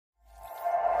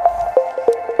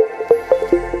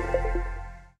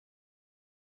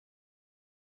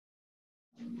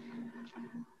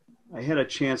I had a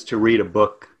chance to read a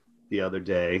book the other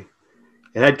day.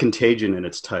 It had contagion in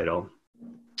its title.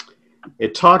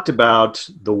 It talked about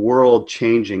the world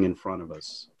changing in front of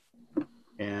us.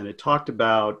 And it talked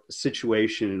about a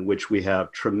situation in which we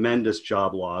have tremendous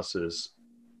job losses,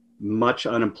 much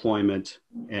unemployment,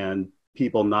 and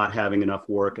people not having enough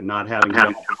work and not having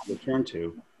something to return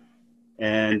to.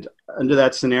 And under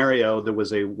that scenario, there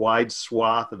was a wide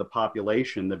swath of the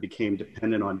population that became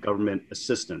dependent on government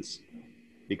assistance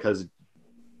because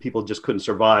people just couldn't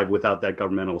survive without that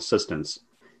governmental assistance.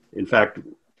 In fact,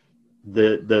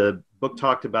 the book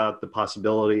talked about the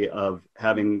possibility of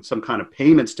having some kind of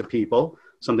payments to people,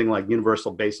 something like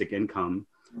universal basic income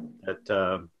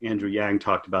that Andrew Yang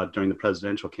talked about during the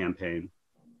presidential campaign.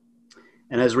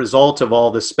 And as a result of all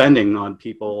the spending on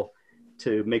people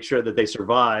to make sure that they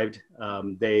survived,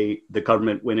 the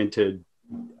government went into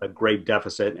a great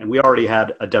deficit. And we already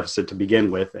had a deficit to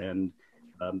begin with. And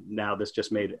now this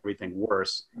just made everything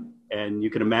worse. And you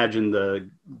can imagine the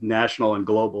national and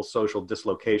global social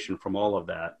dislocation from all of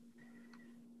that.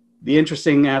 The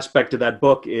interesting aspect of that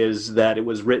book is that it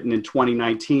was written in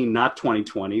 2019, not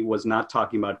 2020. It was not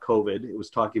talking about COVID. It was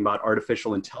talking about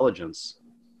artificial intelligence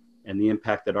and the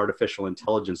impact that artificial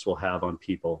intelligence will have on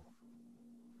people.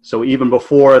 So even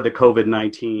before the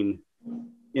COVID-19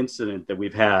 incident that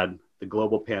we've had, the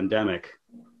global pandemic,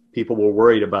 people were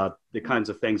worried about the kinds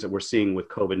of things that we're seeing with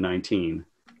COVID-19,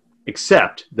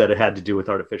 except that it had to do with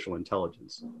artificial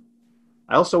intelligence.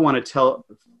 I also want to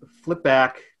flip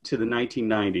back to the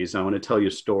 1990s. I want to tell you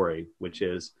a story, which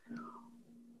is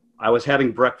I was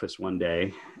having breakfast one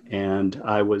day and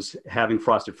I was having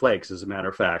Frosted Flakes, as a matter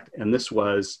of fact. And this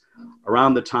was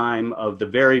around the time of the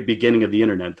very beginning of the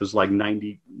internet. It was like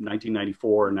 1994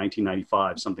 or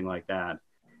 1995, something like that.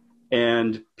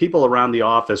 And people around the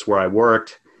office where I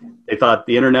worked, they thought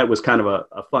the internet was kind of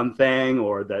a fun thing,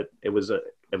 or that it was a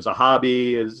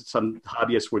hobby, as some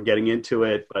hobbyists were getting into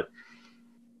it, but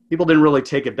people didn't really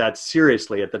take it that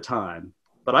seriously at the time.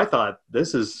 But I thought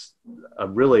this is a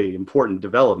really important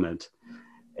development.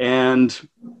 And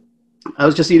I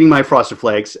was just eating my Frosted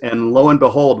Flakes, and lo and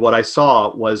behold, what I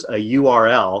saw was a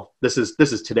URL. This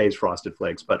is today's Frosted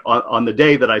Flakes, but on the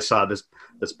day that I saw this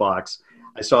box,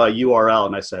 I saw a URL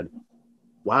and I said,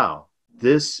 wow,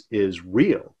 this is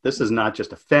real. This is not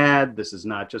just a fad. This is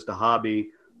not just a hobby.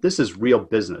 This is real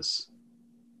business.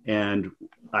 And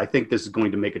I think this is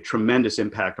going to make a tremendous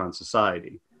impact on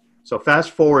society. So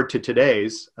fast forward to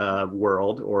today's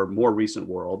world, or more recent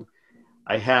world,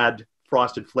 I had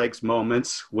Frosted Flakes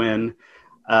moments when,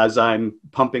 as I'm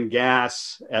pumping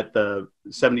gas at the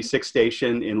 76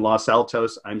 station in Los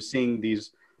Altos, I'm seeing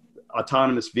these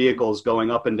autonomous vehicles going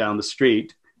up and down the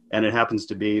street. And it happens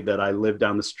to be that I live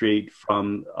down the street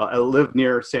from, I live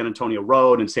near San Antonio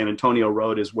Road, and San Antonio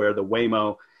Road is where the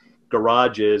Waymo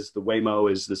garage is. The Waymo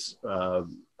is this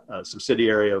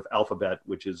subsidiary of Alphabet,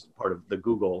 which is part of the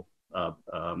Google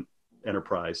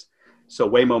enterprise. So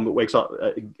Waymo wakes up,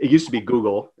 it used to be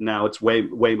Google, now it's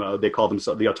Waymo. They call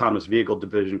themselves, the autonomous vehicle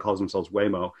division calls themselves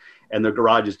Waymo, and their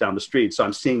garage is down the street. So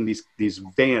I'm seeing these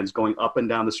vans going up and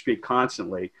down the street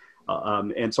constantly.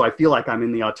 And so I feel like I'm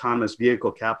in the autonomous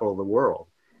vehicle capital of the world.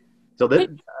 So that,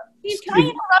 Steve, can I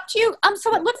interrupt you?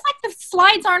 So it looks like the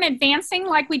slides aren't advancing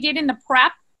like we did in the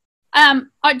prep.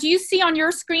 Do you see on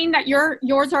your screen that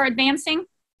yours are advancing?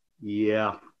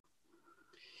 Yeah.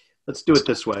 Let's do it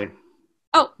this way.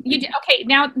 Oh, you did. Okay,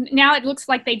 now it looks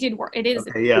like they did work. It is.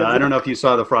 Okay, yeah, I don't know if you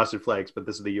saw the Frosted Flakes, but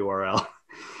this is the URL.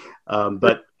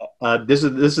 This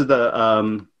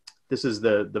is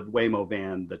the Waymo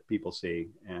van that people see,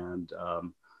 and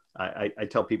I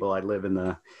tell people I live in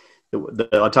the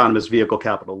autonomous vehicle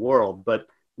capital world, but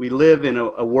we live in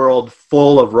a world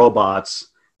full of robots,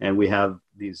 and we have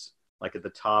these, like at the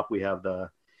top we have the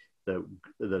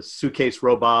suitcase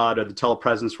robot, or the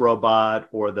telepresence robot,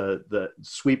 or the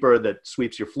sweeper that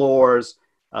sweeps your floors.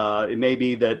 It may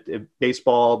be that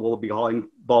baseball will be hauling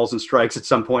balls and strikes at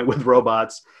some point with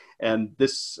robots. And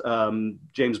this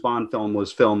James Bond film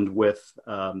was filmed with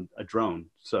a drone.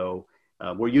 So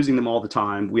we're using them all the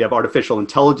time. We have artificial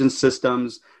intelligence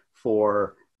systems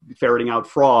for ferreting out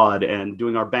fraud and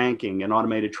doing our banking, and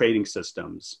automated trading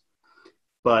systems.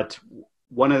 But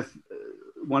one of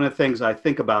the things I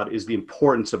think about is the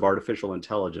importance of artificial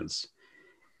intelligence.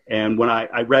 And when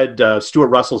I read Stuart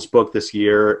Russell's book this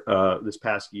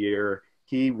past year,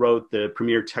 he wrote the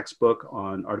premier textbook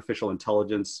on artificial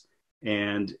intelligence.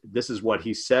 And this is what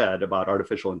he said about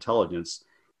artificial intelligence.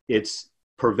 It's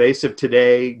pervasive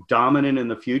today, dominant in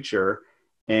the future.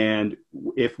 And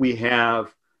if we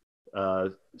have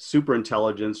super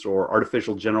intelligence or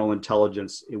artificial general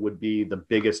intelligence, it would be the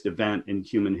biggest event in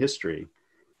human history.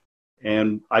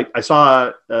 And I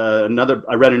saw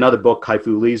I read another book,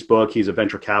 Kai-Fu Lee's book. He's a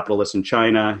venture capitalist in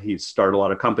China. He's started a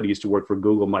lot of companies to work for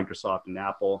Google, Microsoft, and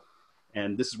Apple.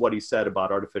 And this is what he said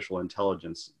about artificial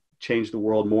intelligence: changed the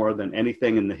world more than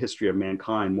anything in the history of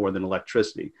mankind, more than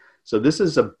electricity. So this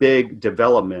is a big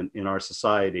development in our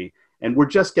society, and we're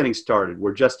just getting started.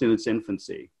 We're just in its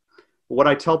infancy. What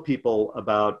I tell people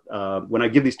about when I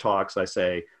give these talks, I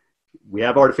say, we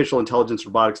have artificial intelligence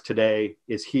robotics today.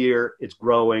 It's here, it's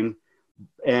growing,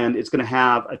 and it's going to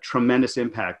have a tremendous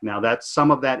impact. Now,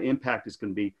 some of that impact is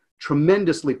going to be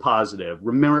tremendously positive,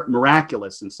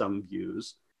 miraculous in some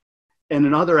views. And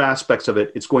in other aspects of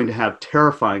it, it's going to have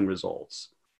terrifying results.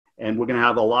 And we're going to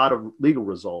have a lot of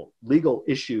legal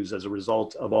issues as a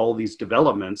result of all these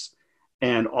developments.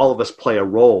 And all of us play a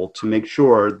role to make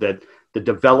sure that the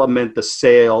development, the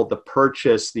sale, the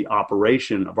purchase, the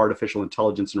operation of artificial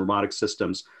intelligence and robotic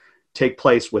systems take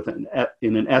place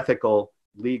in an ethical,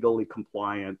 legally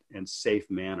compliant, and safe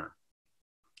manner.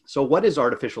 So what is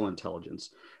artificial intelligence?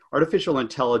 Artificial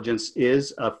intelligence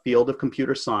is a field of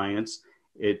computer science.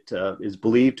 It is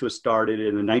believed to have started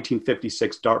in the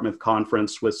 1956 Dartmouth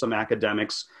conference with some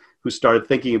academics who started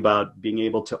thinking about being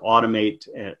able to automate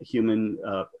human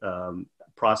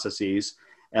processes.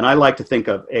 And I like to think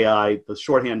of AI, the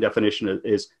shorthand definition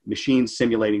is machines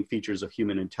simulating features of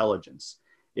human intelligence.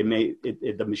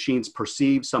 The machines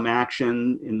perceive some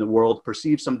action in the world,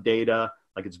 perceive some data,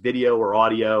 like it's video or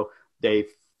audio. They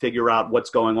figure out what's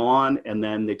going on, and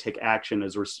then they take action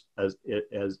as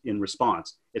in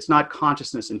response. It's not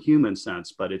consciousness in human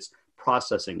sense, but it's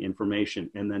processing information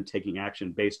and then taking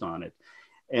action based on it.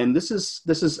 And this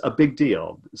is a big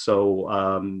deal.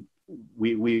 So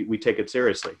we take it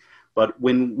seriously. But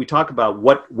when we talk about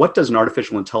what does an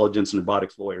artificial intelligence and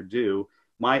robotics lawyer do,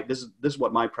 this is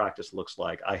what my practice looks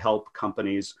like. I help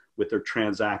companies with their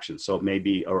transactions. So it may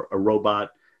be a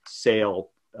robot sale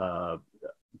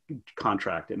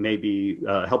contract. It may be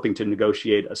helping to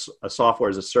negotiate a software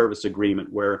as a service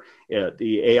agreement where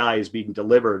the AI is being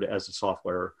delivered as a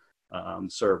software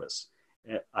service.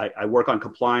 I work on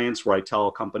compliance, where I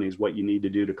tell companies what you need to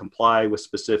do to comply with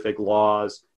specific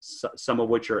laws, some of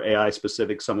which are AI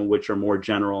specific, some of which are more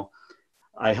general.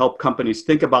 I help companies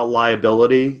think about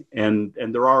liability, and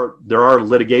there are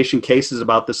litigation cases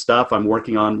about this stuff. I'm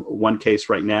working on one case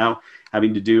right now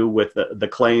having to do with the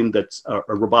claim that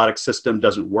a robotic system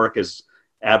doesn't work as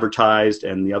advertised,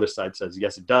 and the other side says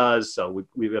yes it does. So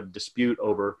we have a dispute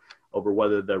over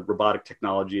whether the robotic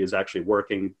technology is actually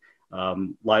working.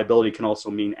 Liability can also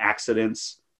mean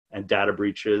accidents and data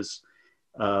breaches.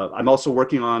 I'm also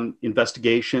working on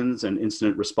investigations and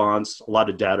incident response, a lot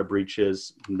of data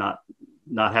breaches, not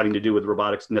having to do with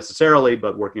robotics necessarily,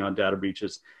 but working on data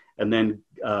breaches. And then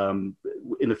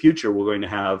in the future, we're going to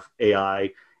have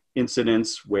AI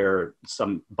incidents where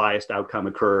some biased outcome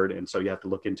occurred. And so you have to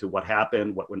look into what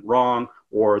happened, what went wrong,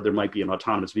 or there might be an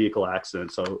autonomous vehicle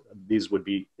accident. So these would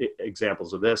be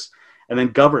examples of this. And then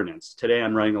governance. Today,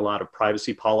 I'm writing a lot of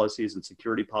privacy policies and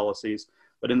security policies.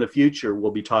 But in the future,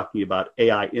 we'll be talking about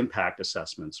AI impact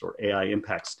assessments or AI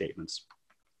impact statements.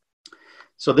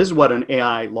 So this is what an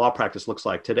AI law practice looks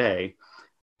like today.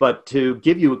 But to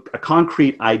give you a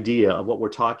concrete idea of what we're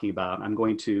talking about, I'm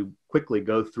going to quickly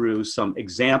go through some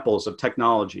examples of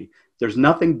technology. There's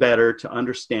nothing better to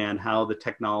understand how the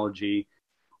technology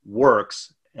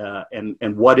works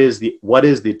and what is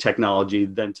the technology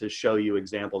than to show you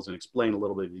examples and explain a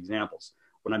little bit of the examples.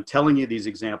 When I'm telling you these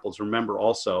examples, remember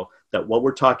also that what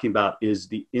we're talking about is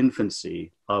the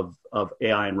infancy of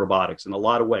AI and robotics in a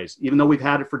lot of ways. Even though we've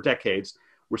had it for decades,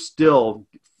 we're still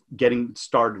getting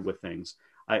started with things.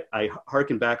 I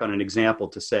hearken back on an example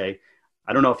to say,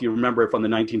 I don't know if you remember from the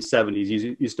 1970s,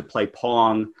 you used to play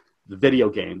Pong, the video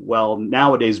game. Well,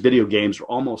 nowadays video games are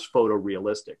almost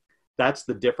photorealistic. That's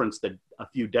the difference that a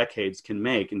few decades can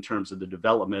make in terms of the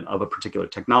development of a particular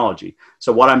technology.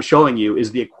 So what I'm showing you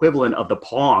is the equivalent of the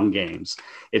Pong games.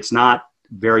 It's not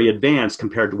very advanced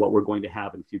compared to what we're going to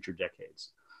have in future decades.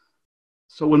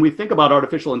 So when we think about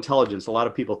artificial intelligence, a lot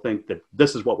of people think that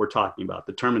this is what we're talking about,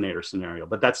 the Terminator scenario,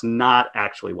 but that's not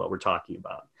actually what we're talking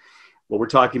about. What we're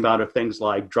talking about are things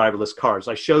like driverless cars.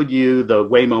 I showed you the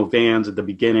Waymo vans at the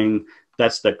beginning.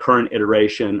 That's the current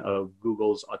iteration of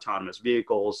Google's autonomous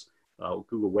vehicles,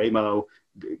 Google Waymo.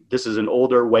 This is an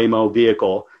older Waymo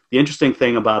vehicle. The interesting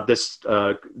thing about this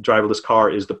driverless car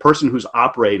is the person who's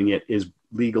operating it is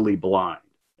legally blind,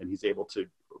 and he's able to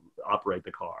operate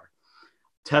the car.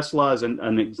 Tesla is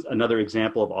another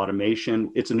example of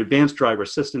automation. It's an advanced driver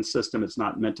assistance system. It's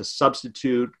not meant to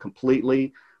substitute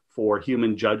completely for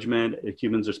human judgment.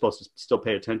 Humans are supposed to still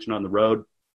pay attention on the road,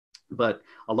 but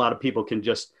a lot of people can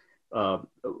just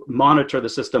monitor the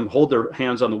system, hold their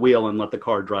hands on the wheel, and let the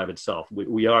car drive itself.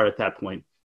 We are at that point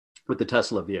with the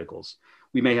Tesla vehicles.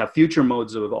 We may have future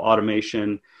modes of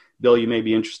automation. Bill, you may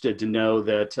be interested to know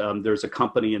that there's a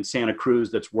company in Santa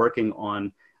Cruz that's working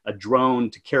on a drone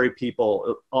to carry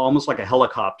people, almost like a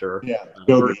helicopter,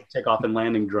 takeoff and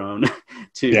landing drone,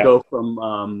 to go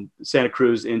from Santa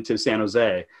Cruz into San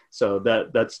Jose. So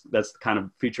that's the kind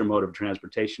of future mode of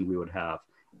transportation we would have.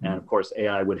 And of course,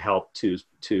 AI would help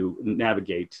to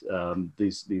navigate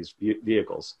these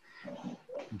vehicles.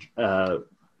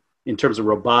 In terms of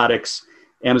robotics,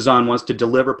 Amazon wants to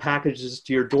deliver packages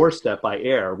to your doorstep by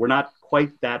air. We're not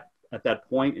quite at that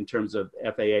point in terms of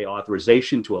FAA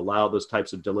authorization to allow those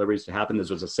types of deliveries to happen. This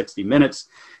was a 60 Minutes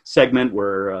segment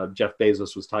where Jeff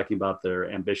Bezos was talking about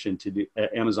their ambition to do,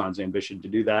 Amazon's ambition to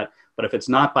do that. But if it's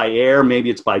not by air, maybe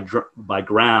it's by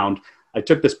ground. I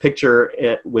took this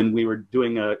picture when we were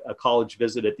doing a college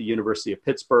visit at the University of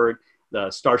Pittsburgh.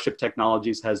 The Starship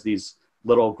Technologies has these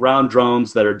little ground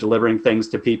drones that are delivering things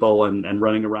to people and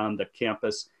running around the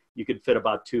campus. You could fit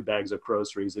about 2 bags of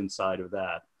groceries inside of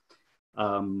that.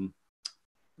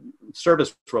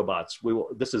 Service robots.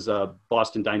 This is a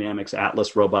Boston Dynamics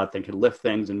Atlas robot that can lift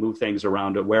things and move things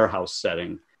around a warehouse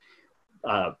setting.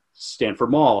 Stanford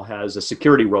Mall has a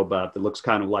security robot that looks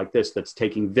kind of like this, that's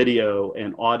taking video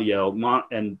and audio,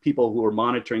 and people who are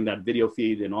monitoring that video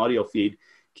feed and audio feed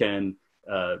can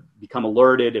become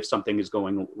alerted if something is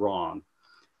going wrong.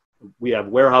 We have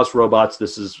warehouse robots.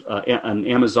 This is an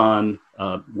Amazon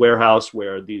warehouse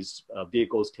where these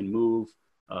vehicles can move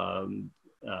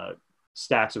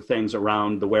stacks of things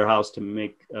around the warehouse to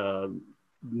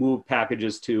move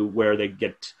packages to where they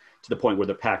get to the point where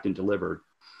they're packed and delivered.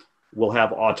 We'll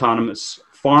have autonomous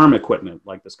farm equipment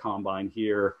like this combine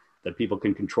here that people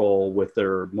can control with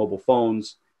their mobile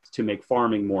phones to make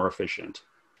farming more efficient.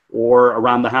 Or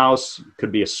around the house, it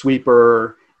could be a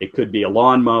sweeper, it could be a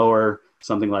lawnmower,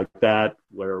 something like that,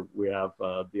 where we have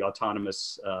the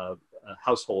autonomous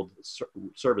household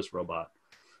service robot.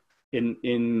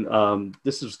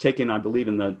 This was taken, I believe,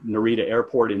 in the Narita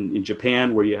airport in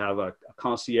Japan, where you have a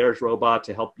concierge robot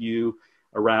to help you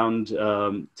around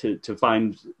to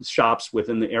find shops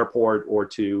within the airport or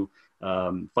to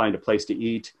find a place to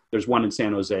eat. There's one in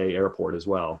San Jose airport as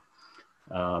well.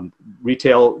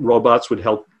 Retail robots would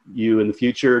help you in the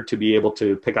future to be able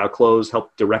to pick out clothes,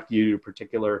 help direct you to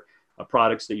particular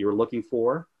products that you're looking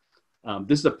for.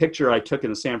 This is a picture I took in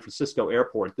the San Francisco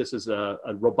airport. This is a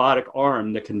robotic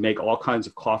arm that can make all kinds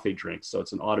of coffee drinks. So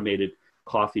it's an automated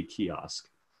coffee kiosk,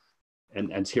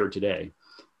 and it's here today.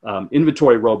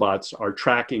 Inventory robots are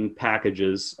tracking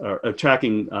packages,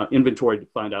 tracking inventory to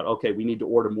find out, okay, we need to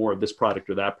order more of this product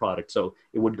or that product. So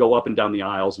it would go up and down the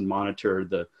aisles and monitor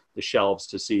the shelves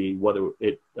to see whether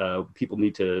people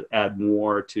need to add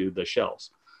more to the shelves.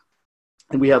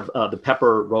 And we have the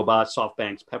Pepper robot,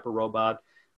 SoftBank's Pepper robot,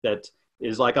 that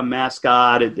is like a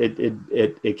mascot.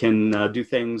 It can do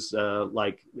things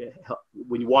like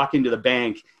when you walk into the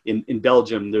bank in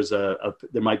Belgium,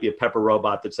 there might be a Pepper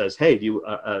robot that says, "Hey,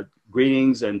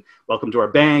 greetings and welcome to our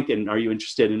bank, and are you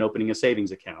interested in opening a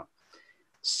savings account?"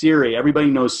 Siri,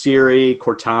 everybody knows Siri,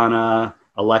 Cortana,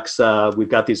 Alexa. We've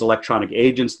got these electronic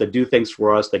agents that do things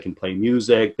for us. They can play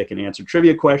music, they can answer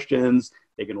trivia questions,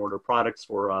 they can order products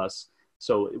for us.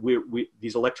 So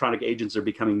these electronic agents are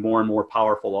becoming more and more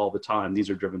powerful all the time. These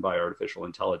are driven by artificial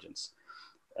intelligence.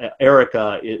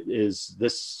 Erica is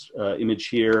this image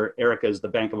here. Erica is the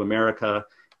Bank of America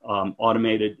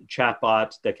automated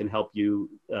chatbot that can help you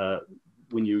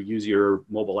when you use your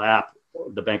mobile app,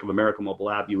 the Bank of America mobile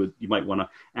app. You might want to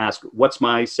ask, what's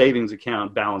my savings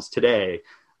account balance today?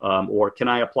 Or can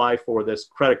I apply for this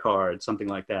credit card? Something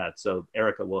like that. So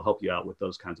Erica will help you out with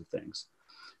those kinds of things.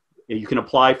 You can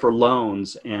apply for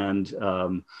loans and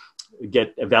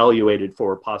get evaluated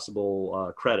for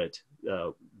possible credit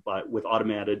with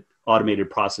automated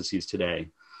processes today.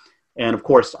 And of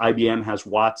course, IBM has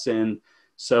Watson.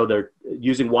 So they're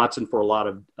using Watson for a lot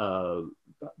of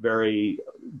very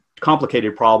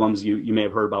complicated problems. You may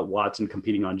have heard about Watson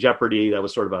competing on Jeopardy. That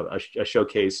was sort of a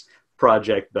showcase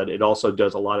project, but it also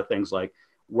does a lot of things like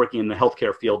working in the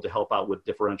healthcare field to help out with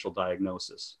differential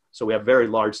diagnosis. So we have very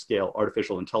large scale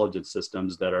artificial intelligence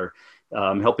systems that are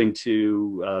helping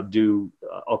to do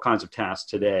all kinds of tasks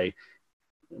today.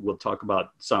 We'll talk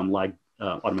about some like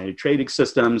automated trading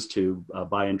systems to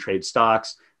buy and trade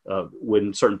stocks.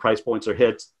 When certain price points are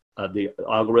hit, the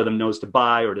algorithm knows to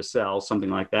buy or to sell, something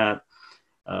like that.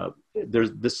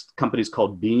 This company is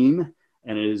called Beam,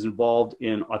 and it is involved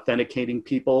in authenticating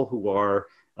people who are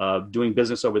doing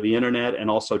business over the internet and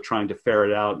also trying to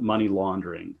ferret out money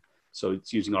laundering. So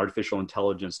it's using artificial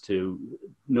intelligence to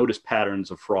notice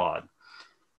patterns of fraud.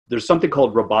 There's something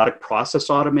called robotic process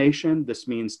automation. This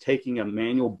means taking a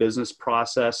manual business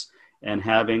process and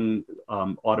having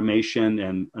automation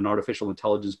and an artificial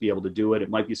intelligence be able to do it. It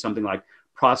might be something like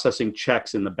processing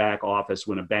checks in the back office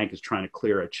when a bank is trying to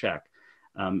clear a check,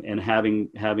 and having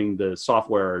the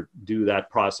software do that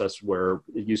process where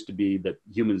it used to be that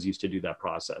humans used to do that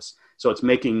process. So it's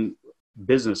making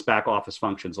business back office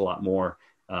functions a lot more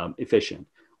efficient.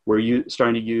 We're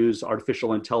starting to use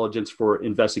artificial intelligence for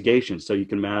investigations. So you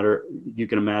can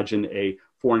imagine a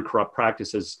Foreign Corrupt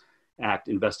Practices Act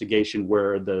investigation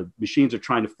where the machines are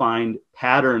trying to find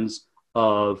patterns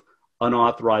of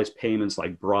unauthorized payments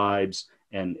like bribes,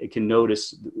 and it can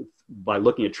notice by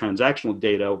looking at transactional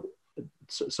data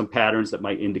some patterns that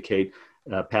might indicate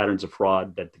patterns of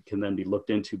fraud that can then be looked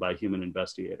into by human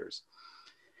investigators.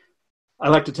 I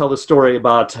like to tell the story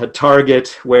about a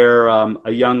Target where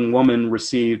a young woman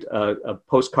received a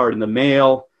postcard in the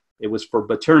mail. It was for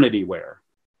maternity wear.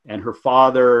 And her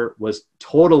father was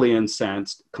totally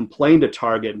incensed, complained to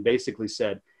Target, and basically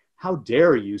said, "How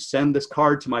dare you send this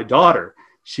card to my daughter?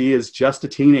 She is just a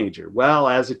teenager." Well,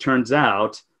 as it turns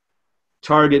out,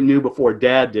 Target knew before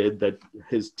Dad did that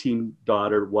his teen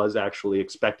daughter was actually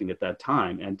expecting at that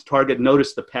time. And Target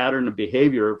noticed the pattern of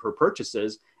behavior of her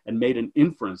purchases and made an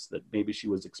inference that maybe she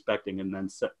was expecting, and then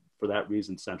for that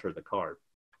reason sent her the card.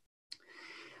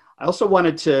 I also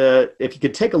wanted to, if you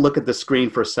could take a look at the screen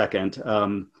for a second,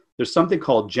 there's something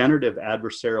called generative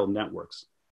adversarial networks.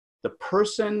 The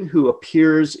person who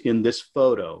appears in this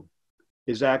photo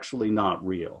is actually not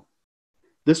real.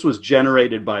 This was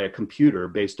generated by a computer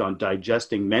based on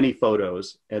digesting many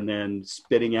photos and then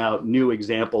spitting out new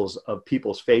examples of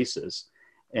people's faces.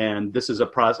 And this is a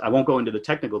process, I won't go into the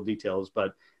technical details,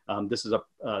 but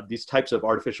these types of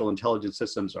artificial intelligence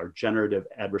systems are generative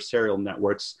adversarial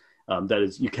networks. That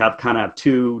is, you kind of have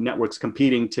two networks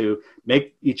competing to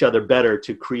make each other better,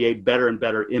 to create better and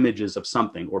better images of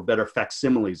something or better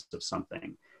facsimiles of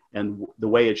something. And the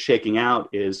way it's shaking out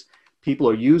is people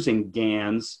are using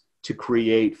GANs to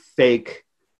create fake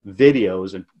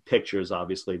videos and pictures.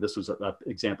 Obviously, this was an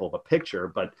example of a picture,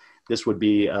 but this would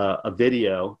be a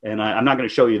video. And I'm not going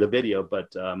to show you the video,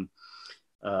 but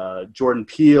Jordan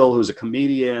Peele, who's a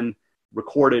comedian,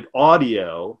 recorded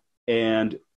audio,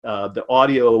 and the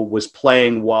audio was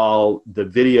playing while the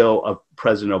video of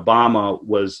President Obama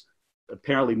was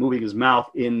apparently moving his mouth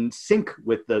in sync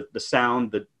with the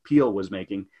sound that Peele was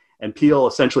making. And Peele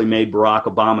essentially made Barack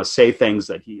Obama say things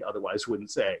that he otherwise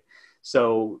wouldn't say.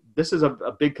 So this is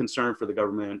a big concern for the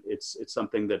government. It's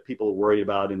something that people are worried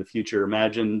about in the future.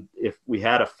 Imagine if we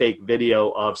had a fake video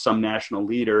of some national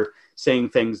leader saying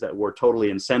things that were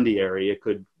totally incendiary. It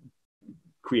could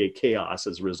create chaos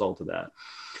as a result of that.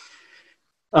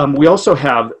 We also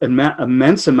have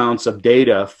immense amounts of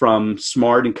data from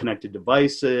smart and connected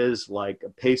devices like a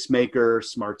pacemaker,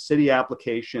 smart city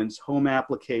applications, home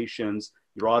applications,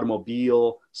 your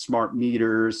automobile, smart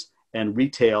meters, and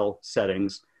retail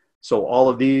settings. So all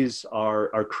of these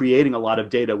are creating a lot of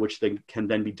data which can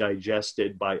then be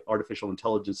digested by artificial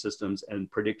intelligence systems and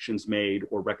predictions made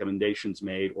or recommendations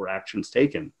made or actions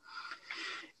taken.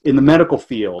 In the medical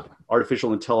field,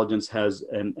 artificial intelligence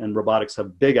and robotics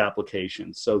have big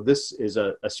applications. So this is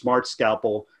a smart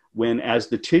scalpel when, as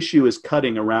the tissue is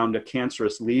cutting around a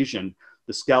cancerous lesion,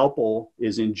 the scalpel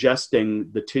is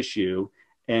ingesting the tissue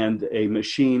and a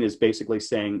machine is basically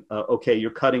saying, okay,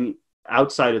 you're cutting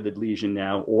outside of the lesion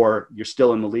now, or you're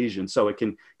still in the lesion. So it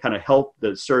can kind of help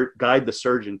guide the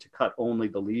surgeon to cut only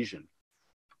the lesion.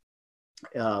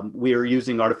 We are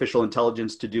using artificial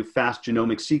intelligence to do fast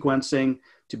genomic sequencing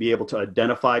to be able to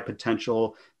identify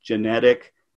potential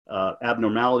genetic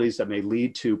abnormalities that may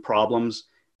lead to problems.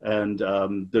 And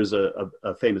there's a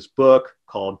famous book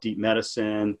called Deep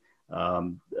Medicine.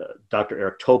 Dr.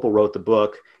 Eric Topol wrote the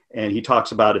book, and he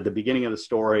talks about at the beginning of the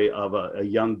story of a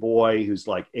young boy who's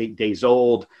like 8 days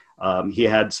old. He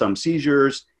had some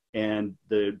seizures, and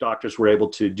the doctors were able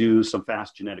to do some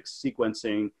fast genetic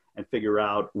sequencing and figure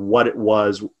out what it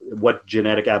was, what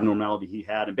genetic abnormality he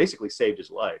had, and basically saved his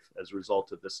life as a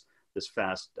result of this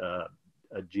fast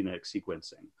genetic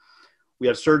sequencing. We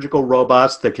have surgical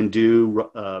robots that can do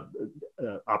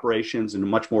operations in a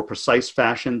much more precise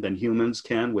fashion than humans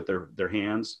can with their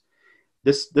hands.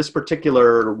 This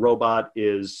particular robot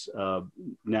is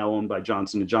now owned by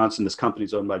Johnson & Johnson. This company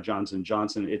is owned by Johnson &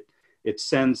 Johnson. It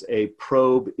sends a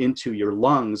probe into your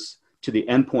lungs to the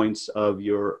endpoints of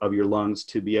your lungs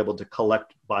to be able to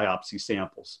collect biopsy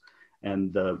samples.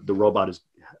 And the robot is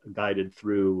guided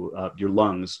through your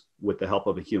lungs with the help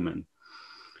of a human.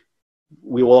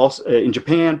 We will also, in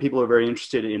Japan, people are very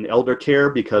interested in elder care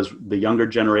because the younger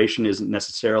generation isn't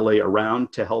necessarily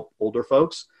around to help older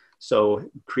folks. So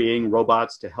creating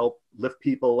robots to help lift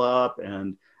people up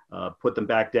and put them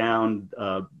back down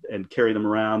and carry them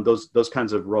around, those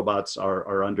kinds of robots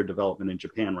are under development in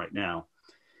Japan right now.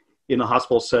 In the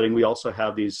hospital setting, we also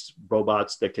have these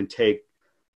robots that can take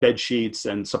bed sheets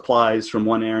and supplies from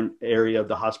one area of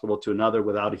the hospital to another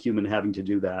without a human having to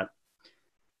do that.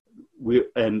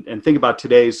 And think about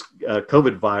today's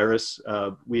COVID virus.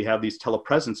 We have these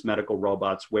telepresence medical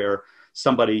robots where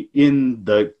somebody in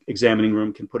the examining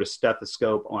room can put a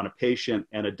stethoscope on a patient,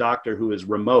 and a doctor who is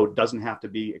remote, doesn't have to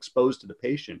be exposed to the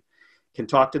patient, can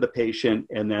talk to the patient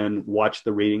and then watch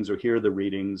the readings or hear the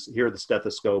readings, hear the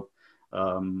stethoscope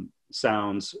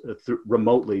sounds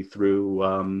remotely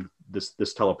through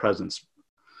this telepresence.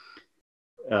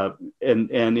 And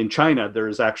in China, there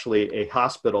is actually a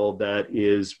hospital that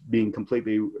is being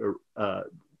completely,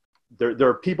 there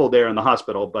are people there in the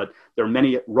hospital, but there are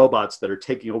many robots that are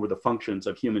taking over the functions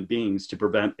of human beings to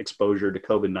prevent exposure to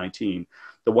COVID-19.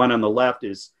 The one on the left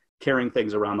is carrying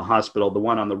things around the hospital. The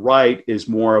one on the right is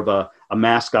more of a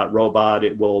mascot robot.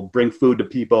 It will bring food to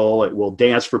people. It will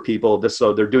dance for people.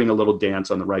 So they're doing a little dance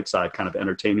on the right side, kind of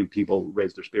entertaining people,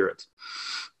 raise their spirits.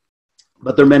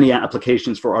 But there are many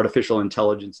applications for artificial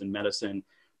intelligence in medicine,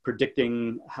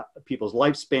 predicting people's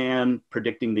lifespan,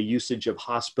 predicting the usage of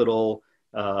hospital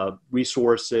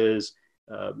resources,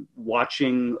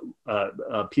 watching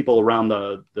people around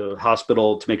the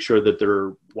hospital to make sure that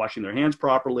they're washing their hands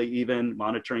properly, even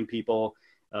monitoring people,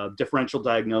 differential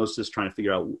diagnosis, trying to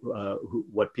figure out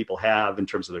what people have in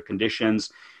terms of their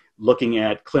conditions, looking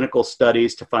at clinical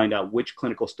studies to find out which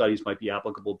clinical studies might be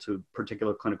applicable to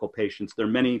particular clinical patients. There are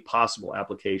many possible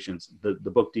applications. The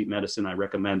book Deep Medicine I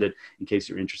recommended in case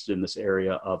you're interested in this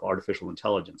area of artificial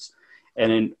intelligence.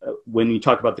 And when you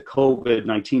talk about the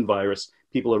COVID-19 virus,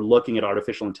 people are looking at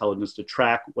artificial intelligence to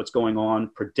track what's going on,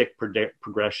 predict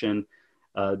progression.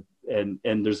 And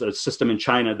there's a system in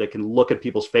China that can look at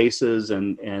people's faces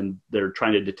and they're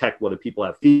trying to detect whether people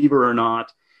have fever or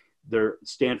not.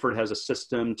 Stanford has a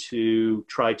system to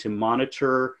try to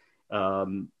monitor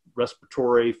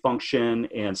respiratory function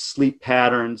and sleep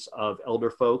patterns of elder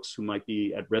folks who might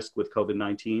be at risk with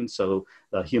COVID-19. So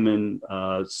the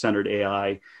human-centered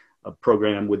AI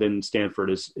program within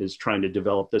Stanford is trying to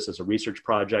develop this as a research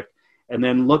project. And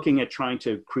then looking at trying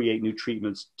to create new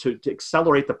treatments to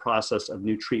accelerate the process of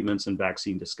new treatments and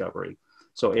vaccine discovery.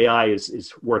 So AI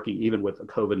is working even with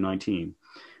COVID-19.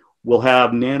 We'll have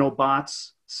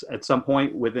nanobots at some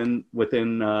point within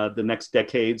the next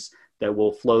decades that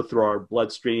will flow through our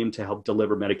bloodstream to help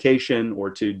deliver medication or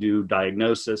to do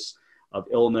diagnosis of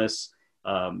illness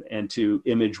and to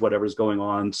image whatever's going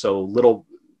on. So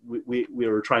we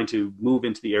were trying to move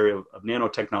into the area of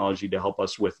nanotechnology to help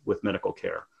us with medical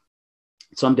care.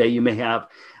 Someday you may have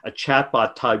a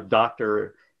chatbot type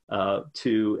doctor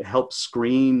to help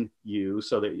screen you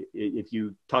so that if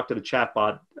you talk to the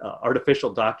chatbot,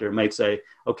 artificial doctor might say,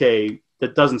 okay,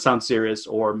 that doesn't sound serious,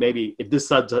 or maybe if this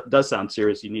does sound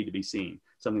serious, you need to be seen,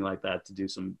 something like that, to do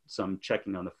some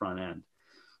checking on the front end.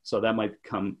 So that might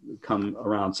come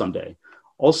around someday.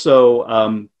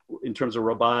 Also, in terms of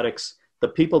robotics, the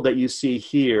people that you see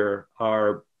here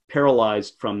are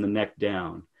paralyzed from the neck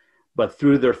down, but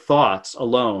through their thoughts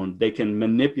alone, they can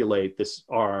manipulate this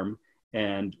arm,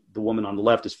 and the woman on the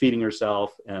left is feeding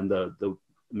herself, and the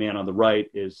man on the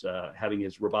right is having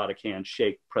his robotic hand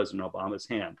shake President Obama's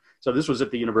hand. So this was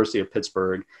at the University of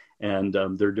Pittsburgh, and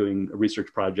they're doing a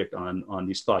research project on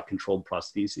these thought-controlled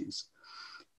prostheses.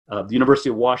 The University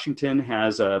of Washington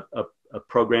has a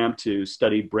program to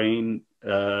study brain,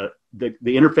 the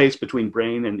interface between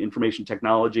brain and information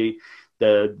technology.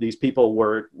 These people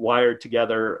were wired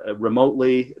together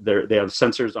remotely. They have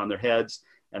sensors on their heads,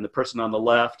 and the person on the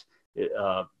left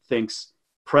thinks,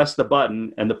 press the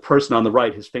button, and the person on the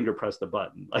right, his finger pressed the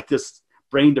button, like this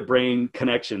brain-to-brain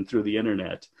connection through the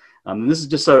internet. This is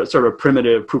just sort of a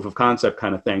primitive proof of concept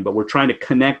kind of thing, but we're trying to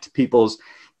connect people's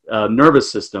nervous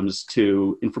systems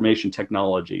to information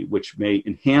technology, which may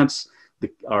enhance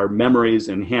our memories,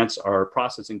 enhance our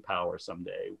processing power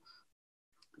someday.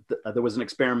 There was an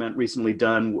experiment recently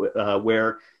done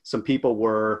where some people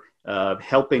were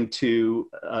helping to,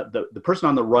 the person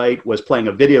on the right was playing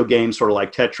a video game, sort of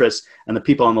like Tetris, and the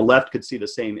people on the left could see the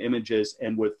same images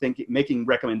and were making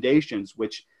recommendations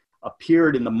which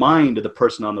appeared in the mind of the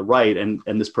person on the right, and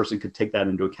this person could take that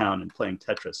into account in playing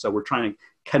Tetris. So we're trying to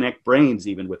connect brains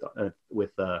even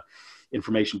with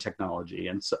information technology,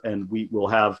 and we will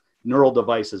have neural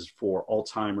devices for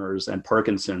Alzheimer's and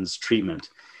Parkinson's treatment.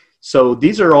 So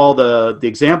these are all the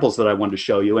examples that I wanted to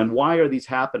show you. And why are these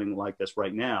happening like this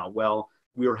right now? Well,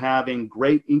 we're having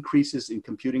great increases in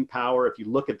computing power. If you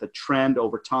look at the trend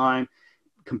over time,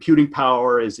 computing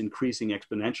power is increasing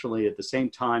exponentially. At the same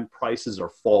time, prices are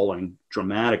falling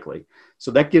dramatically.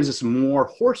 So that gives us more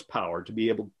horsepower to be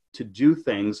able to do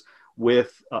things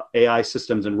with AI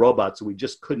systems and robots that we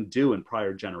just couldn't do in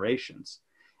prior generations.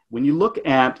 When you look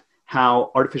at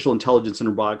how artificial intelligence and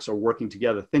robotics are working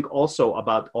together, think also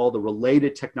about all the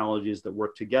related technologies that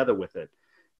work together with it.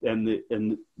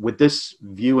 And with this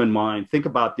view in mind, think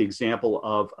about the example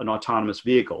of an autonomous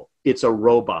vehicle. It's a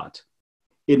robot.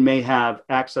 It may have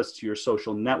access to your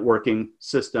social networking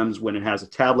systems when it has a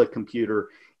tablet computer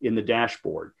in the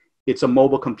dashboard. It's a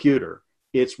mobile computer.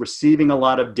 It's receiving a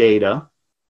lot of data,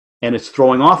 and it's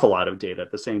throwing off a lot of data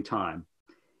at the same time.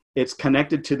 It's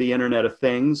connected to the Internet of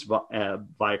Things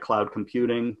via cloud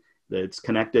computing. It's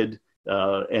connected,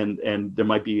 and there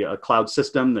might be a cloud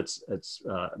system that's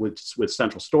with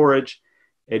central storage.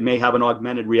 It may have an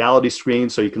augmented reality screen,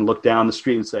 so you can look down the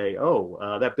street and say,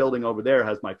 oh, that building over there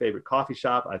has my favorite coffee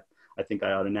shop. I think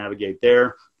I ought to navigate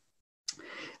there.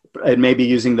 It may be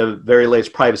using the very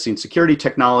latest privacy and security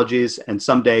technologies, and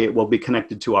someday it will be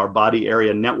connected to our body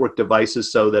area network devices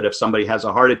so that if somebody has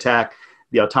a heart attack,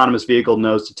 the autonomous vehicle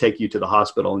knows to take you to the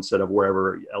hospital instead of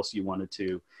wherever else you wanted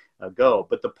to go.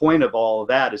 But the point of all of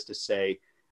that is to say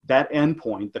that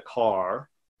endpoint, the car,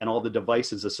 and all the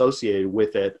devices associated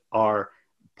with it are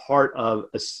part of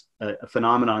a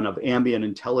phenomenon of ambient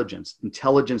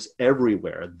intelligence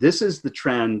everywhere. This is the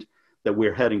trend that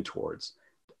we're heading towards.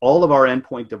 All of our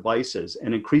endpoint devices,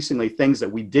 and increasingly things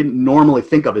that we didn't normally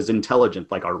think of as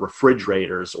intelligent, like our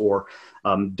refrigerators or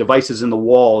devices in the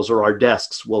walls or our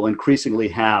desks, will increasingly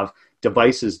have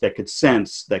devices that could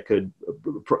sense, that could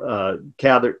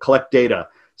collect data,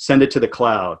 send it to the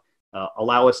cloud,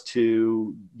 allow us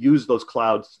to use those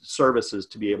cloud services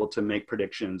to be able to make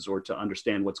predictions or to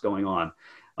understand what's going on.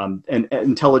 And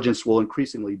intelligence will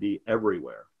increasingly be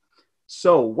everywhere.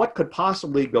 So what could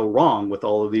possibly go wrong with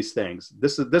all of these things?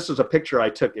 This is a picture I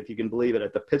took, if you can believe it,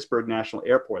 at the Pittsburgh National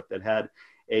Airport that had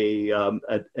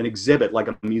an exhibit, like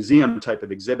a museum type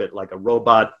of exhibit, like a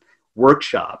robot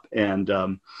workshop. And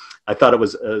I thought it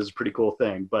was a pretty cool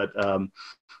thing. But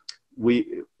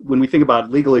when we think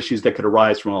about legal issues that could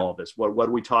arise from all of this, what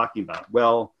are we talking about?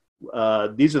 Well,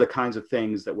 these are the kinds of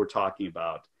things that we're talking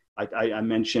about. I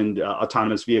mentioned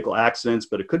autonomous vehicle accidents,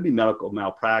 but it could be medical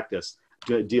malpractice,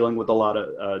 dealing with a lot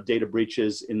of data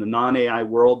breaches in the non-AI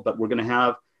world, but we're going to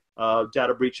have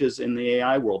data breaches in the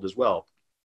AI world as well.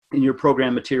 In your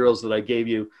program materials that I gave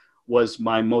you was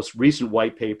my most recent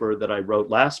white paper that I wrote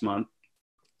last month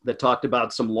that talked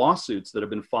about some lawsuits that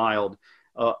have been filed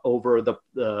over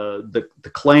the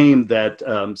claim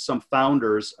that some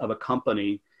founders of a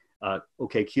company,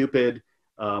 OkCupid,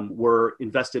 were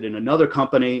invested in another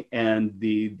company, and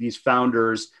these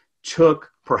founders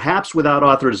took, perhaps without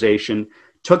authorization,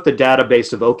 took the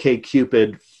database of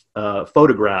OkCupid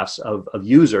photographs of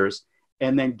users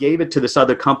and then gave it to this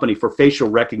other company for facial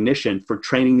recognition for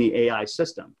training the AI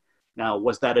system. Now,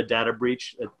 was that a data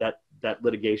breach? That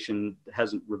litigation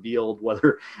hasn't revealed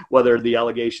whether the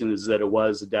allegation is that it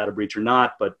was a data breach or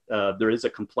not, but there is a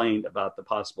complaint about the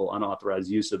possible unauthorized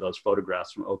use of those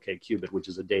photographs from OkCupid, which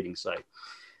is a dating site.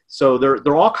 So there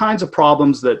are all kinds of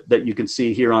problems that you can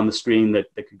see here on the screen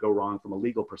that could go wrong from a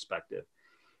legal perspective.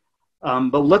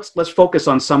 But let's focus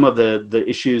on some of the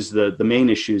issues, the main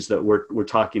issues that we're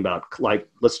talking about. Like,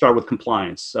 let's start with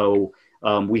compliance. So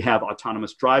we have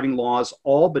autonomous driving laws.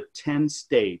 All but 10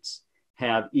 states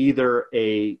have either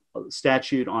a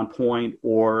statute on point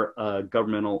or a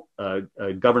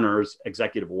governor's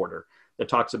executive order that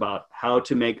talks about how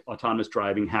to make autonomous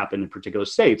driving happen in particular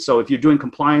states. So if you're doing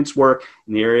compliance work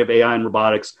in the area of AI and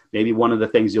robotics, maybe one of the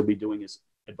things you'll be doing is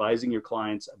advising your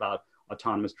clients about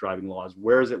autonomous driving laws.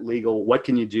 Where is it legal? What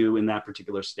can you do in that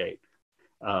particular state?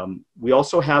 We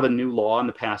also have a new law in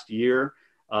the past year.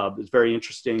 It's a very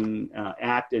interesting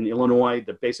act in Illinois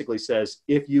that basically says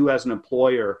if you as an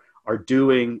employer are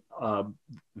doing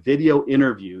video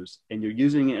interviews and you're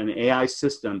using an AI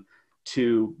system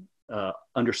to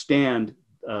understand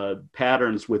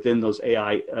patterns within those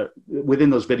within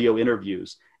those video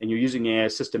interviews, and you're using the AI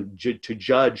system to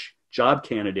judge job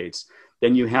candidates,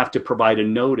 then you have to provide a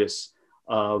notice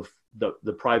of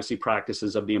the privacy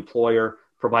practices of the employer,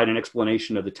 provide an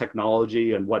explanation of the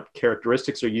technology and what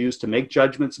characteristics are used to make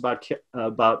judgments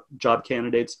about job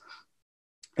candidates.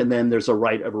 And then there's a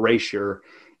right of erasure,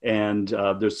 and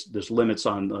there's limits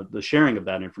on the sharing of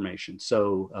that information.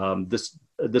 So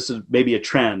this is maybe a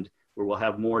trend where we'll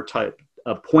have more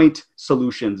point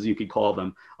solutions, you could call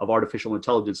them, of artificial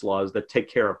intelligence laws that take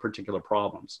care of particular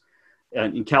problems.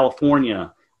 And in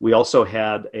California, we also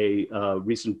had a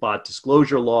recent bot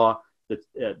disclosure law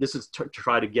that this is to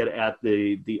try to get at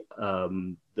the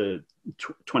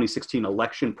 2016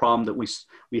 election problem that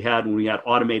we had when we had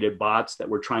automated bots that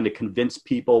were trying to convince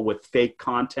people with fake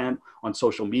content on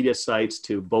social media sites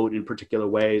to vote in particular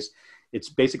ways. It's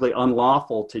basically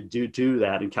unlawful to do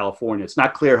that in California. It's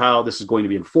not clear how this is going to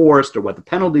be enforced or what the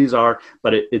penalties are,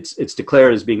 but it's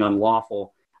declared as being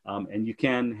unlawful. And you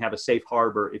can have a safe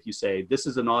harbor if you say, this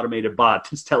is an automated bot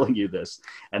that's telling you this,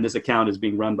 and this account is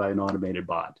being run by an automated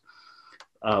bot.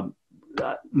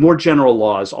 More general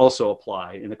laws also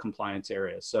apply in the compliance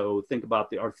area. So think about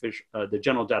the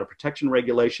General Data Protection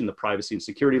Regulation, the Privacy and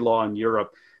Security Law in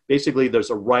Europe. Basically,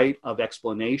 there's a right of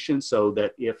explanation so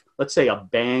that if, let's say, a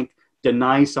bank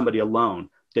denies somebody a loan,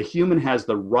 the human has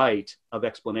the right of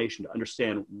explanation to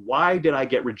understand, why did I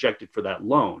get rejected for that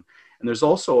loan? And there's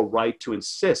also a right to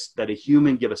insist that a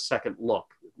human give a second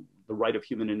look, the right of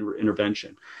human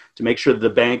intervention, to make sure the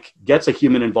bank gets a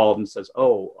human involved and says,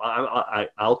 oh,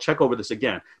 I'll check over this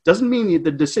again. Doesn't mean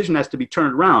the decision has to be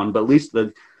turned around, but at least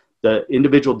the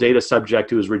individual data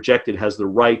subject who is rejected has the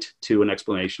right to an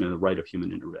explanation and the right of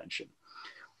human intervention.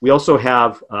 We also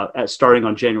have, starting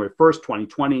on January 1st,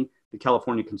 2020, the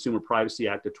California Consumer Privacy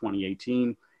Act of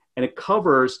 2018, and it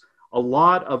covers a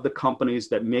lot of the companies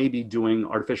that may be doing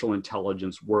artificial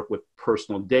intelligence work with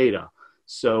personal data.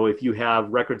 So if you have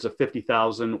records of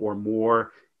 50,000 or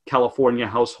more California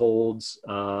households,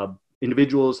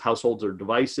 individuals, households, or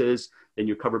devices, then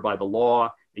you're covered by the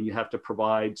law, and you have to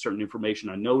provide certain information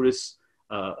on notice,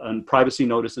 on privacy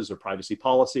notices or privacy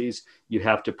policies. You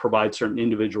have to provide certain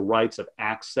individual rights of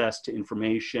access to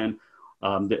information.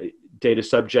 The data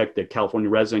subject, the California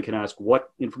resident, can ask,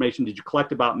 what information did you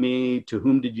collect about me? To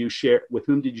whom did you share? With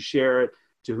whom did you share it?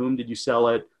 To whom did you sell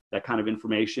it? That kind of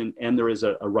information. And there is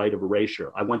a right of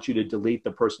erasure. I want you to delete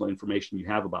the personal information you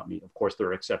have about me. Of course, there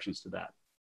are exceptions to that.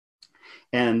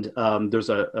 And there's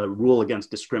a rule against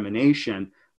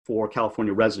discrimination for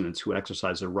California residents who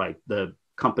exercise their right. The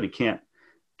company can't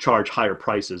charge higher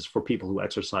prices for people who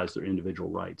exercise their individual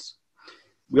rights.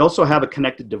 We also have a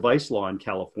connected device law in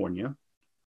California.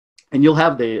 And you'll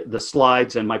have the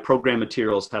slides, and my program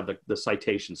materials have the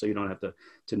citation, so you don't have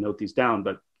to note these down.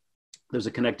 But there's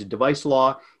a connected device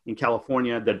law in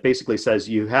California that basically says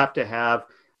you have to have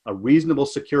a reasonable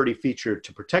security feature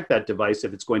to protect that device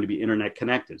if it's going to be internet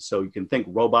connected. So you can think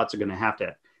robots are going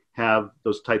to have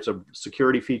those types of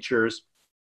security features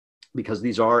because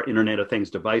these are Internet of Things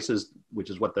devices, which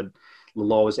is what the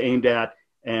law is aimed at.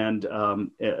 And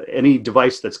any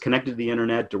device that's connected to the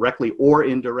internet directly or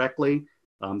indirectly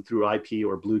through IP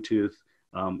or Bluetooth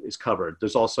is covered.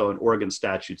 There's also an Oregon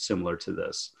statute similar to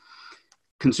this.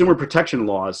 Consumer protection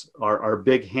laws are a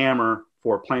big hammer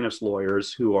for plaintiffs'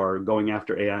 lawyers who are going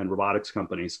after AI and robotics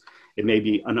companies. It may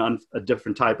be a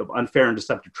different type of unfair and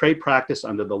deceptive trade practice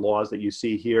under the laws that you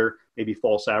see here, maybe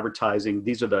false advertising.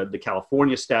 These are the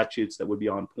California statutes that would be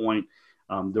on point.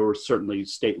 There were certainly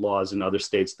state laws in other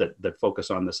states that focus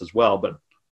on this as well, but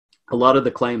a lot of the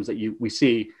claims that we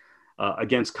see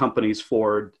against companies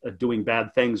for doing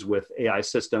bad things with AI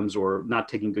systems or not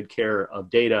taking good care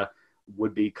of data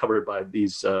would be covered by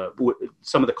these.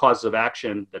 Some of the causes of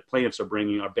action that plaintiffs are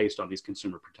bringing are based on these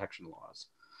consumer protection laws.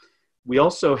 We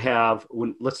also have,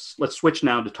 let's switch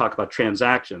now to talk about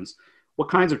transactions. What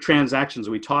kinds of transactions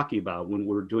are we talking about when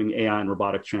we're doing AI and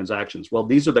robotic transactions? Well,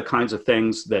 these are the kinds of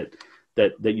things that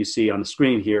you see on the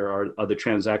screen here are the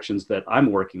transactions that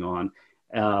I'm working on.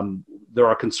 There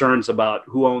are concerns about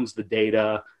who owns the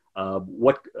data.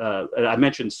 I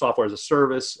mentioned software as a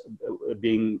service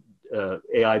being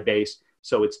AI-based.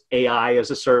 So it's AI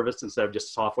as a service instead of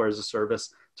just software as a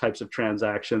service types of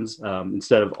transactions.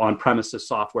 Instead of on-premises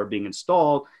software being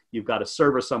installed, you've got a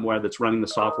server somewhere that's running the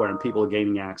software and people are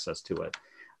gaining access to it.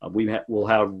 We'll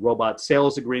have robot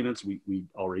sales agreements. We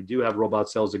already do have robot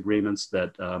sales agreements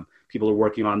that people are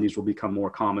working on. These will become more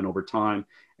common over time.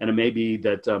 And it may be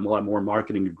that we'll have more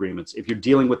marketing agreements. If you're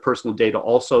dealing with personal data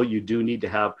also, you do need to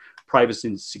have privacy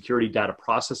and security data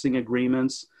processing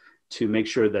agreements to make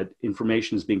sure that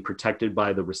information is being protected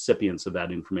by the recipients of that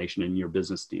information in your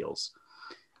business deals.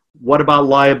 What about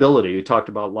liability? We talked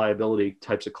about liability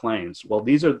types of claims. Well,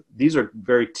 these are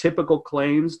very typical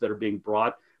claims that are being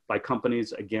brought by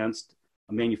companies against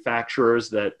manufacturers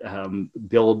that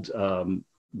build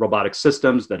robotic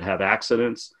systems that have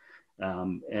accidents.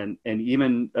 And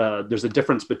even there's a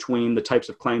difference between the types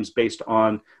of claims based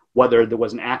on whether there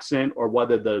was an accident or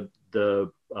whether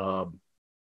the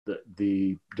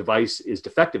the device is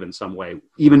defective in some way,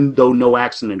 even though no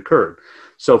accident occurred.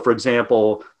 So, for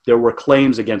example, there were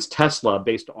claims against Tesla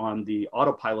based on the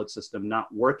autopilot system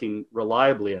not working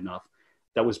reliably enough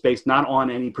that was based not on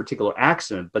any particular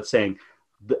accident, but saying,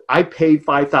 I paid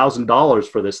 $5,000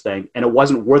 for this thing, and it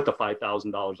wasn't worth the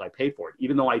 $5,000 I paid for it.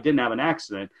 Even though I didn't have an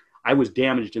accident, I was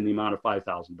damaged in the amount of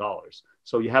 $5,000.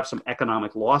 So you have some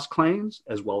economic loss claims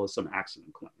as well as some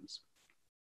accident claims.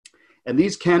 And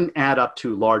these can add up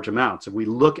to large amounts. If we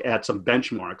look at some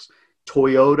benchmarks,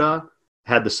 Toyota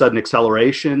had the sudden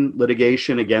acceleration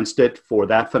litigation against it for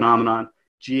that phenomenon.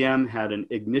 GM had an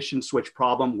ignition switch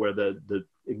problem where the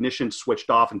ignition switched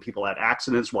off and people had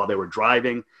accidents while they were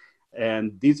driving.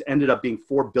 And these ended up being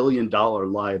 $4 billion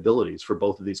liabilities for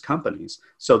both of these companies.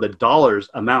 So the dollars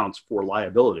amounts for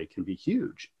liability can be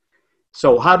huge.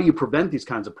 So how do you prevent these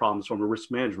kinds of problems from a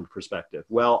risk management perspective?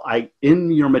 Well,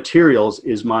 in your materials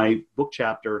is my book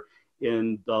chapter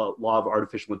in the Law of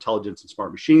Artificial Intelligence and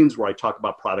Smart Machines, where I talk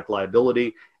about product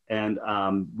liability and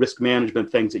risk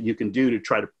management things that you can do to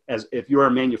try to, as if you're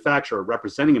a manufacturer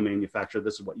representing a manufacturer,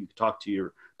 this is what you can talk to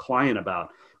your client about,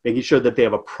 making sure that they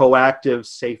have a proactive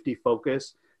safety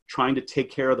focus, trying to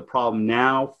take care of the problem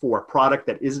now for a product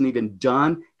that isn't even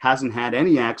done, hasn't had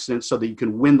any accidents, so that you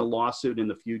can win the lawsuit in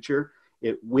the future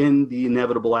when the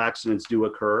inevitable accidents do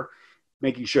occur,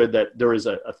 making sure that there is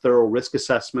a thorough risk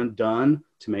assessment done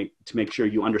to make sure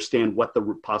you understand what the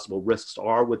possible risks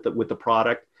are with the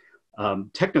product.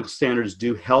 Technical standards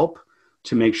do help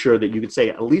to make sure that you can say,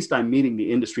 at least I'm meeting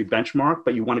the industry benchmark,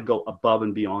 but you want to go above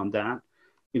and beyond that.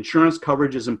 Insurance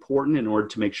coverage is important in order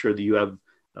to make sure that you have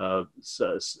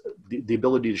the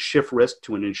ability to shift risk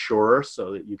to an insurer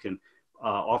so that you can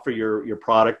offer your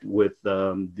product with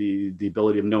the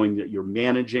ability of knowing that you're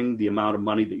managing the amount of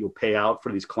money that you'll pay out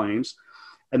for these claims.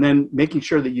 And then making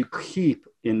sure that you keep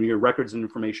in your records and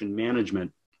information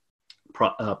management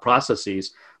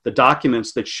processes the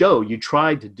documents that show you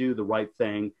tried to do the right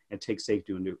thing and take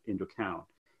safety into account.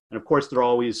 And of course, there are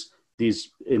always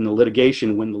these in the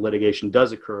litigation, when the litigation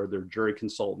does occur, there are jury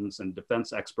consultants and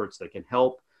defense experts that can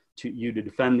help you to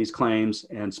defend these claims,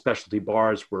 and specialty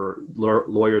bars for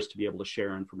lawyers to be able to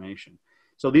share information.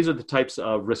 So these are the types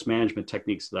of risk management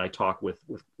techniques that I talk with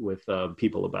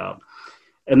people about.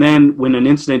 And then when an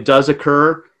incident does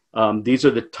occur, these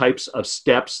are the types of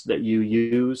steps that you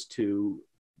use to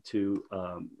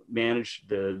manage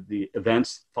the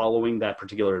events following that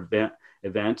particular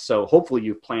event. So hopefully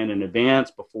you've planned in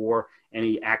advance before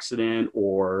any accident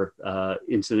or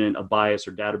incident of bias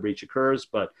or data breach occurs,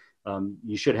 but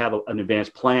you should have an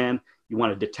advanced plan. You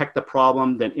want to detect the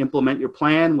problem, then implement your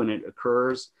plan when it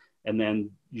occurs, and then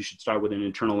you should start with an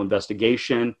internal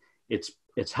investigation.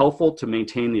 It's helpful to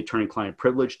maintain the attorney-client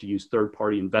privilege, to use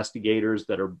third-party investigators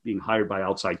that are being hired by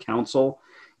outside counsel.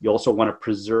 You also want to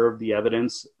preserve the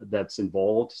evidence that's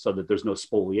involved so that there's no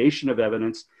spoliation of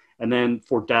evidence. And then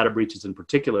for data breaches in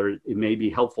particular, it may be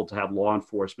helpful to have law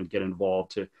enforcement get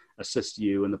involved to assist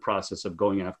you in the process of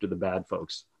going after the bad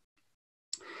folks.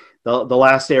 The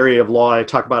last area of law I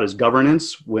talk about is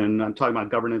governance. When I'm talking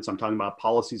about governance, I'm talking about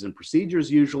policies and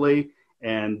procedures usually,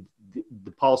 and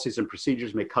the policies and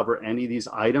procedures may cover any of these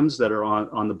items that are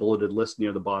on the bulleted list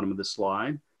near the bottom of the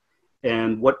slide.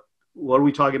 And what are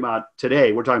we talking about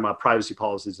today? We're talking about privacy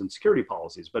policies and security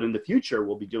policies, but in the future,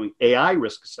 we'll be doing AI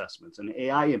risk assessments and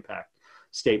AI impact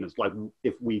statements. Like,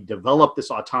 if we develop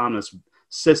this autonomous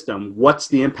system, what's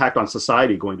the impact on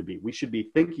society going to be? We should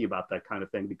be thinking about that kind of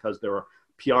thing, because there are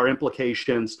PR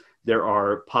implications, there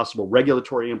are possible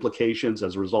regulatory implications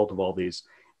as a result of all these.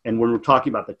 And when we're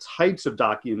talking about the types of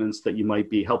documents that you might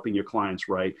be helping your clients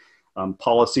write,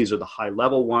 policies are the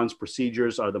high-level ones,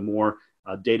 procedures are the more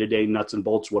day-to-day nuts and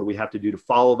bolts. What do we have to do to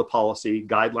follow the policy?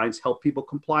 Guidelines help people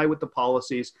comply with the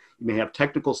policies. You may have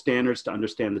technical standards to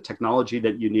understand the technology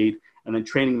that you need, and then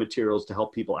training materials to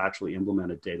help people actually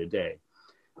implement it day-to-day.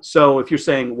 So if you're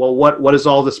saying, well, what does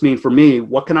all this mean for me?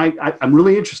 What can I'm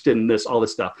really interested in all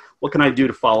this stuff. What can I do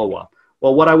to follow up?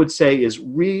 Well, what I would say is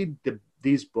read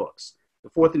these books. The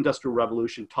Fourth Industrial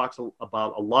Revolution talks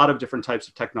about a lot of different types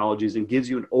of technologies and gives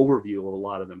you an overview of a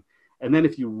lot of them. And then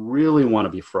if you really want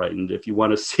to be frightened, if you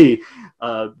want to see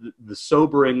the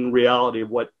sobering reality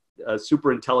of what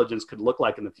superintelligence could look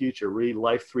like in the future, read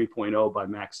Life 3.0 by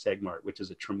Max Tegmark, which is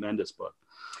a tremendous book.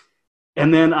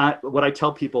 And then what I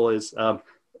tell people is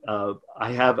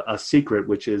I have a secret,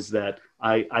 which is that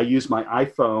I use my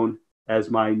iPhone as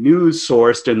my news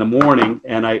source in the morning,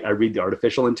 and I read the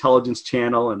artificial intelligence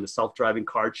channel and the self-driving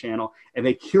car channel, and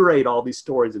they curate all these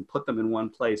stories and put them in one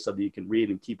place so that you can read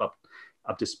and keep up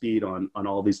to speed on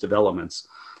all these developments.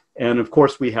 And of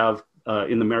course, we have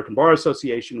in the American Bar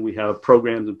Association, we have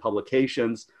programs and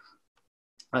publications.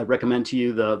 I recommend to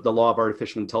you the Law of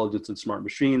Artificial Intelligence and Smart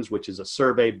Machines, which is a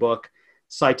survey book.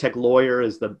 SciTech Lawyer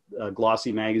is the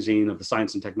glossy magazine of the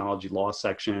Science and Technology Law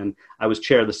section. I was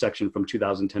chair of the section from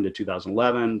 2010 to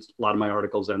 2011. A lot of my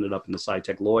articles ended up in the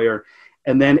SciTech Lawyer.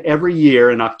 And then every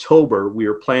year in October, we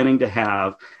are planning to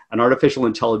have an Artificial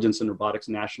Intelligence and Robotics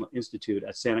National Institute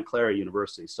at Santa Clara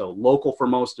University. So local for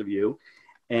most of you.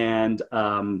 And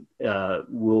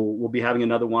we'll be having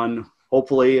another one,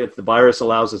 hopefully, if the virus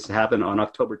allows us to happen, on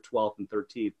October 12th and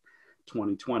 13th,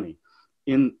 2020.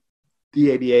 In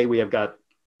the ABA, we have got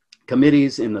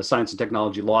committees in the Science and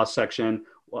Technology Law section.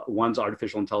 One's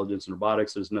Artificial Intelligence and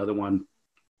Robotics. There's another one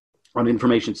on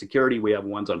information security. We have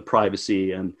ones on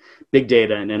privacy and big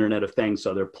data and Internet of Things.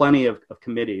 So there are plenty of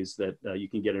committees that you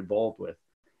can get involved with.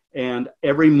 And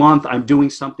every month I'm doing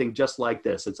something just like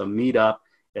this. It's a meetup.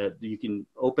 You can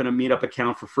open a meetup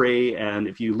account for free. And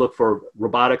if you look for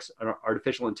robotics,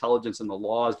 artificial intelligence and the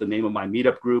law is the name of my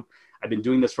meetup group. I've been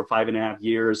doing this for 5.5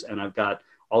 years, and I've got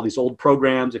all these old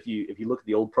programs. If you look at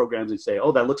the old programs and say,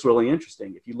 oh, that looks really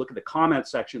interesting. If you look at the comment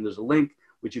section, there's a link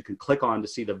which you can click on to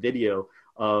see the video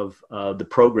of the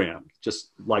program,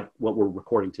 just like what we're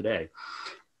recording today.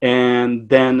 And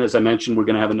then, as I mentioned, we're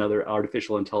going to have another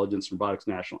Artificial Intelligence and Robotics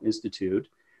National Institute.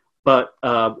 But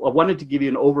I wanted to give you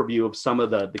an overview of some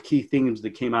of the key themes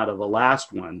that came out of the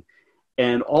last one.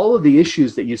 And all of the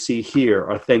issues that you see here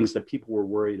are things that people were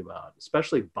worried about,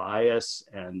 especially bias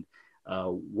and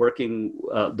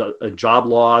job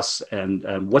loss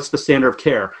and what's the standard of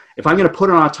care. If I'm going to put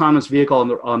an autonomous vehicle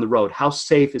on the road, how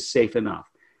safe is safe enough?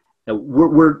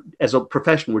 We're as a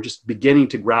profession, we're just beginning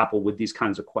to grapple with these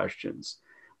kinds of questions.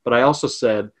 But I also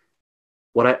said,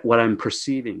 what I'm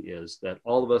perceiving is that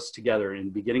all of us together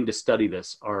in beginning to study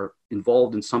this are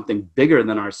involved in something bigger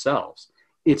than ourselves.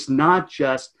 It's not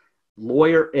just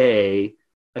lawyer A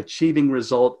achieving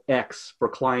result X for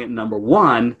client number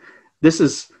one. This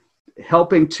is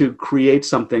helping to create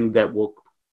something that will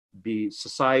be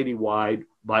society-wide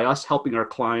by us helping our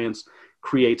clients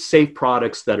create safe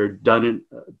products that are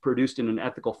produced in an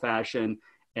ethical fashion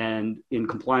and in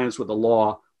compliance with the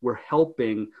law. We're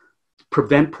helping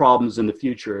prevent problems in the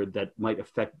future that might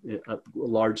affect a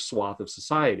large swath of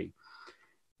society.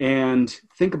 And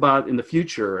think about in the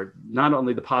future, not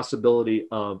only the possibility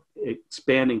of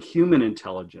expanding human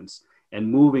intelligence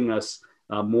and moving us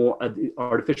more,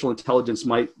 artificial intelligence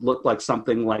might look like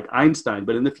something like Einstein,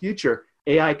 but in the future,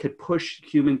 AI could push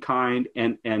humankind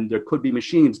and there could be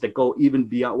machines that go even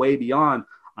way beyond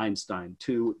Einstein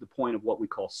to the point of what we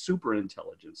call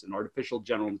superintelligence and artificial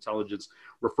general intelligence,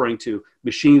 referring to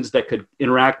machines that could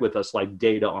interact with us like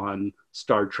Data on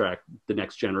Star Trek, The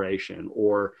Next Generation,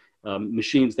 or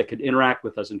machines that could interact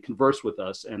with us and converse with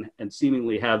us and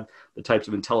seemingly have the types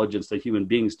of intelligence that human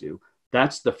beings do.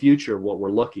 That's the future of what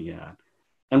we're looking at.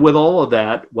 And with all of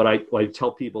that, what I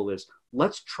tell people is,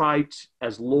 let's try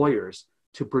as lawyers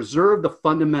to preserve the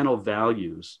fundamental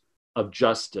values of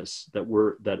justice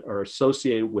that are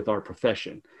associated with our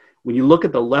profession. When you look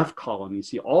at the left column, you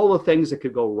see all the things that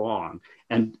could go wrong.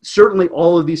 And certainly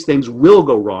all of these things will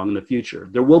go wrong in the future.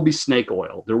 There will be snake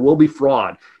oil. There will be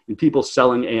fraud in people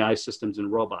selling AI systems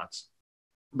and robots.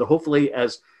 But hopefully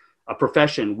as a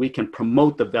profession, we can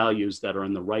promote the values that are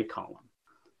in the right column.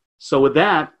 So with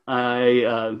that,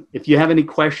 if you have any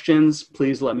questions,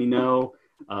 please let me know.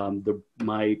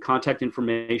 My contact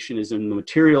information is in the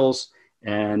materials.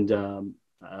 And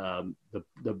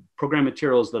the program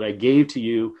materials that I gave to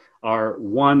you are,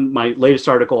 one, my latest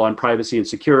article on privacy and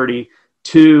security.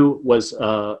 Two was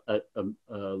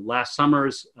last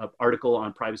summer's article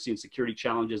on privacy and security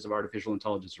challenges of artificial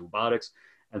intelligence and robotics.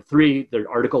 And three, the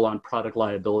article on product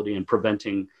liability and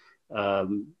preventing,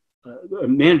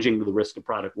 managing the risk of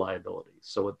product liability.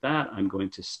 So with that, I'm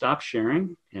going to stop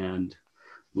sharing and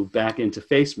move back into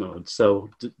face mode.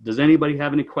 So does anybody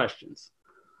have any questions?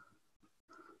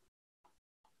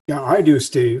 Yeah, I do,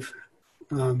 Steve.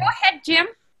 Go ahead, Jim.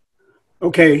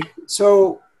 Okay,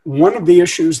 so one of the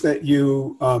issues that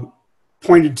you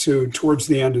pointed to towards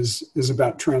the end is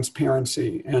about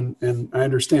transparency, and I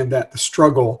understand that the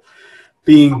struggle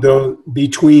being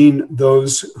between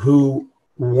those who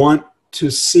want to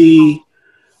see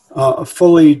a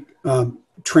fully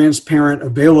transparent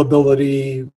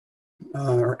availability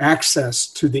or access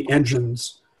to the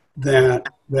engines that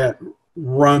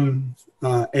run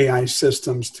AI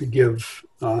systems to give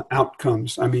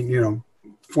outcomes. I mean,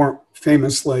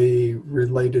 famously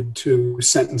related to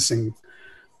sentencing,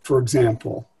 for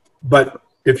example. But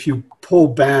if you pull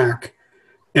back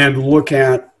and look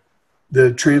at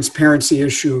the transparency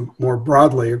issue more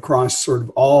broadly across sort of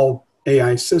all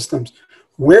AI systems,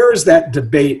 where is that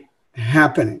debate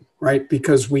happening, right?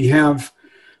 Because we have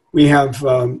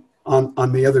on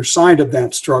the other side of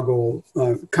that struggle,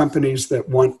 companies that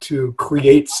want to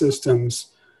create systems,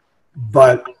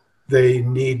 but they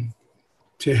need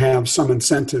to have some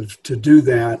incentive to do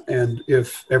that. And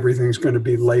if everything's going to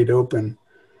be laid open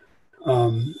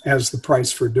as the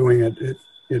price for doing it,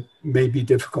 it may be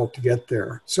difficult to get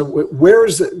there. So where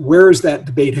is that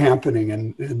debate happening,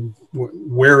 and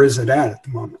where is it at the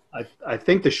moment? I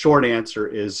think the short answer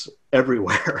is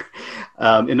everywhere.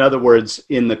 In other words,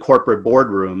 in the corporate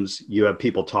boardrooms, you have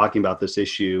people talking about this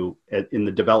issue in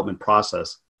the development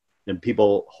process, and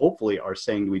people hopefully are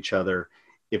saying to each other,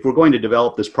 if we're going to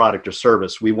develop this product or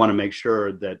service, we want to make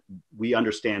sure that we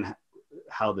understand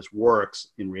how this works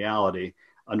in reality,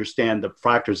 understand the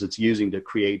factors it's using to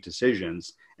create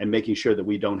decisions, and making sure that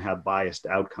we don't have biased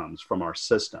outcomes from our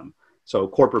system. So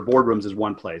corporate boardrooms is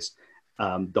one place.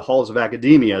 The halls of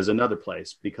academia is another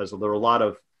place, because there are a lot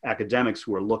of academics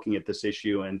who are looking at this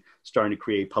issue and starting to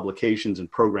create publications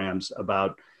and programs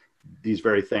about these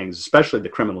very things, especially the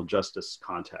criminal justice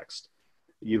context.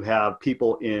 You have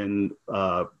people in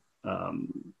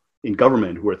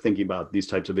government who are thinking about these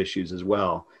types of issues as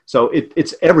well. So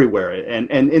it's everywhere. And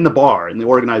in the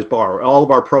organized bar, all of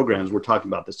our programs, we're talking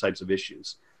about these types of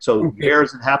issues. So where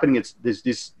is it happening?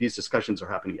 These discussions are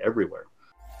happening everywhere.